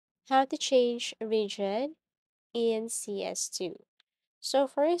How to change region in CS2. So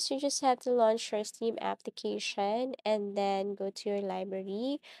first, you just have to launch your Steam application and then go to your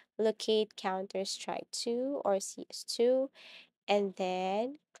library, locate Counter-Strike 2 or CS2, and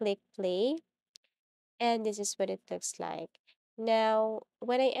then click play. And this is what it looks like. Now,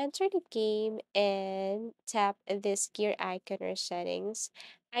 when I enter the game and tap this gear icon or settings,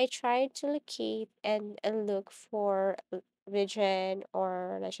 I try to locate and look for region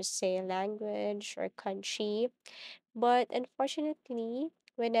or let's just say language or country. But unfortunately,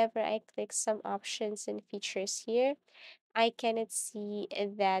 whenever I click some options and features here, I cannot see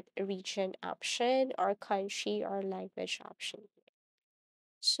that region option or country or language option.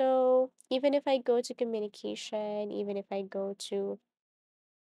 So even if I go to communication, even if I go to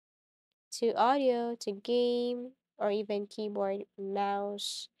audio, to game, or even keyboard,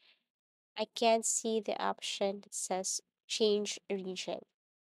 mouse, I can't see the option that says change region.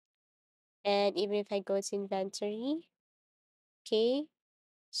 And even if I go to inventory, okay,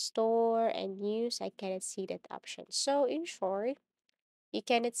 store and use, I cannot see that option. So in short, you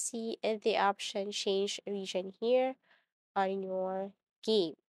cannot see the option change region here on your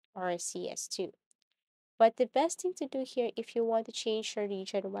game or CS2. But the best thing to do here if you want to change your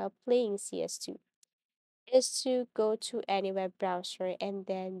region while playing CS2 is to go to any web browser and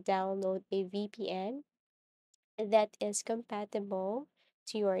then download a VPN that is compatible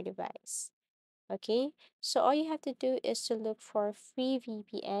to your device. Okay, so all you have to do is to look for free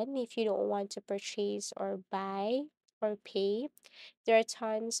VPN if you don't want to purchase or buy or pay. There are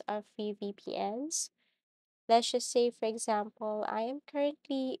tons of free VPNs. Let's just say, for example, I am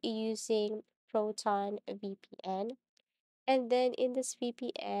currently using Proton VPN. And then in this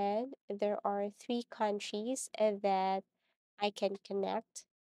VPN, there are three countries that I can connect.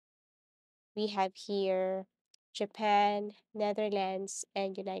 We have here Japan, Netherlands,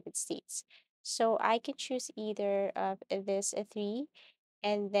 and United States. So I can choose either of these three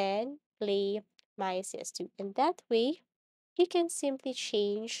and then play my CS2. And that way, you can simply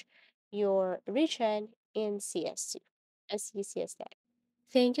change your region in CS2 as easy as that.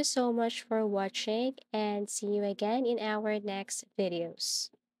 Thank you so much for watching and see you again in our next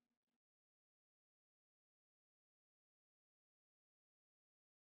videos.